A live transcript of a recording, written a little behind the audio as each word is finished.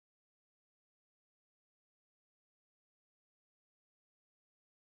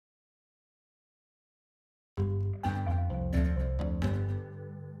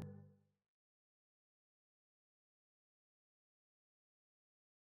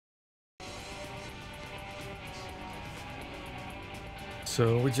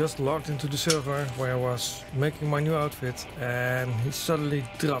So we just logged into the server where I was making my new outfit and he suddenly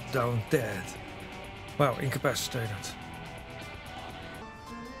dropped down dead. Well, incapacitated.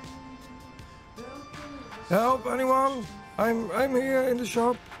 Help anyone! I'm here in the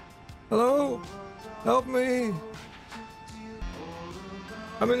shop. Hello? Help me!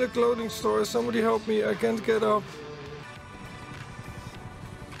 I'm in a clothing store. Somebody help me. I can't get up.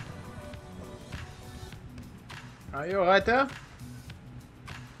 Are you alright there?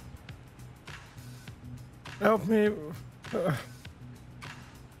 Help me.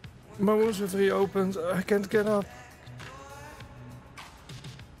 My wounds have reopened. I can't get up.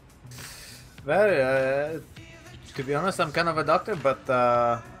 Well, to be honest, I'm kind of a doctor, but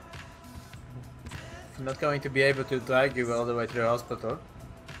I'm not going to be able to drag you all the way to the hospital.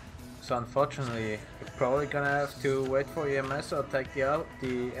 So unfortunately, you're probably gonna have to wait for EMS or take the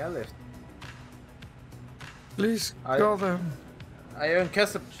airlift. Please call them. Are you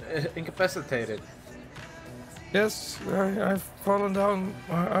incapacitated? Yes, I've fallen down.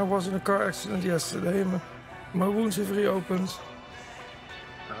 I was in a car accident yesterday. My wounds have reopened.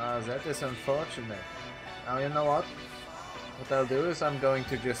 That is unfortunate. Now you know what? What I'll do is I'm going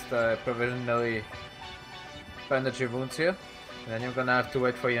to just provisionally bandage your wounds here. And then you're gonna have to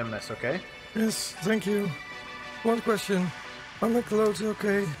wait for EMS, okay? Yes, thank you. One question. Are my clothes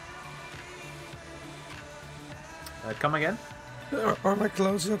okay? Come again? Are my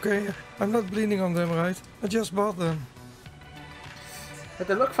clothes okay? I'm not bleeding on them, right? I just bought them. But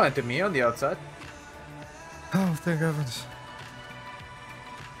they look fine to me on the outside. Oh, thank heavens.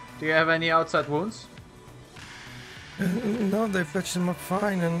 Do you have any outside wounds? No, they patched them up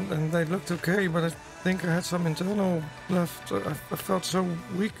fine and they looked okay, but I think I had some internal left. I felt so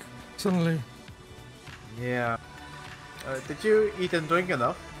weak suddenly. Yeah. Did you eat and drink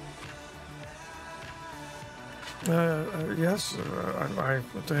enough? Yes, I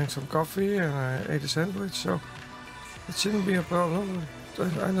drank some coffee and I ate a sandwich, so it shouldn't be a problem.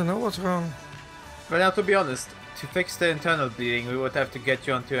 I don't know what's wrong. Well, now to be honest, to fix the internal bleeding, we would have to get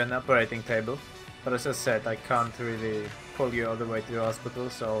you onto an operating table. But as I said, I can't really pull you all the way to the hospital,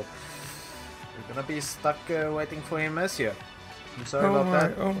 so you're gonna be stuck waiting for EMS here. I'm sorry about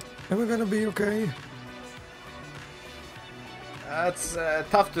that. Oh, am I gonna be okay? That's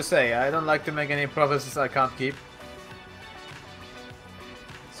tough to say. I don't like to make any promises I can't keep.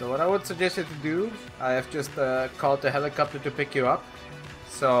 So what I would suggest you to do, I have just called the helicopter to pick you up.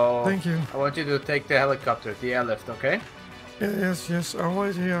 So thank you. I want you to take the helicopter, the airlift, okay? Yes, I'll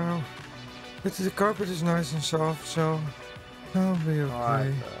wait here. The carpet is nice and soft, so I'll be okay.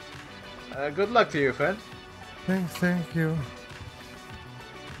 Alright. Good luck to you, friend. Thank you.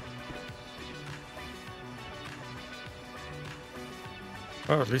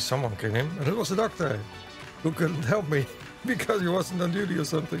 Oh, at least someone came in, and it was the doctor who couldn't help me because he wasn't on duty or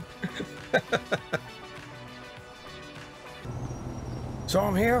something. So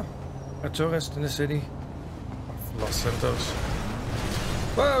I'm here, a tourist in the city of Los Santos.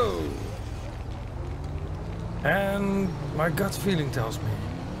 Whoa! And my gut feeling tells me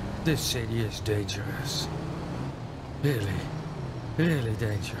this city is dangerous. Really, really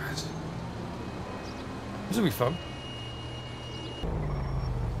dangerous. This will be fun.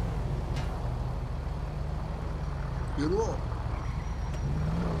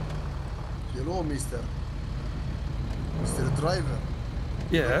 Hello, Mr. Driver.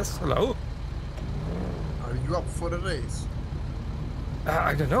 Yes, hello. Are you up for a race?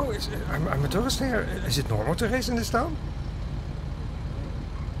 I don't know. I'm a tourist here. Is it normal to race in this town?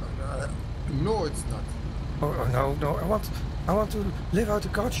 No, it's not. Oh no! I want to live out the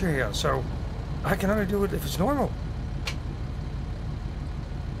culture here, so I can only do it if it's normal.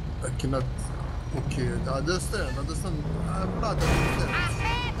 I cannot. Okay, understand. I'm not understand. I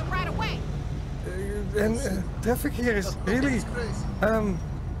had the right of way. And traffic here is really,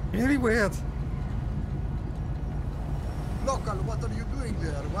 really weird. Local, what are you doing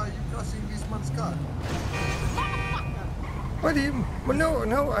there? Why are you crossing this man's car? What do you?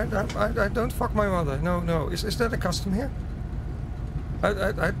 No, I don't fuck my mother. No. Is that a custom here?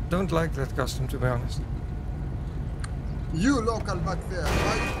 I don't like that custom, to be honest. You local back there,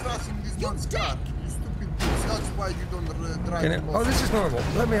 why are you crossing this man's car? You stupid bitch, that's why you don't drive. Oh, this is normal.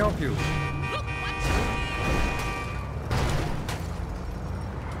 Let me help you.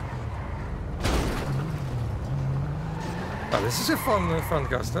 Oh, this is a fun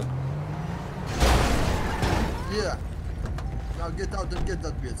custom. Yeah. Now get out and get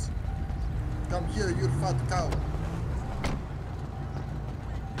that bitch. Come here, you fat cow.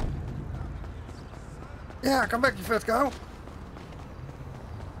 Yeah, come back, you fat cow.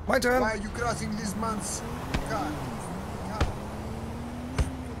 My turn. Why are you crossing this man's car?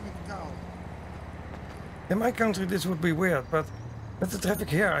 In my country this would be weird, but with the traffic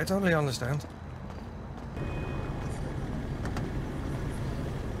here I totally understand.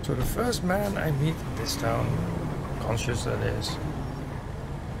 So the first man I meet in this town, conscious that is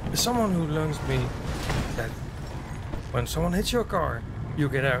someone who learns me that when someone hits your car, you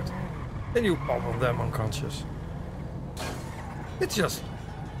get out, then you pop on them unconscious. It's just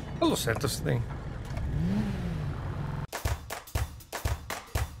a Los Santos thing.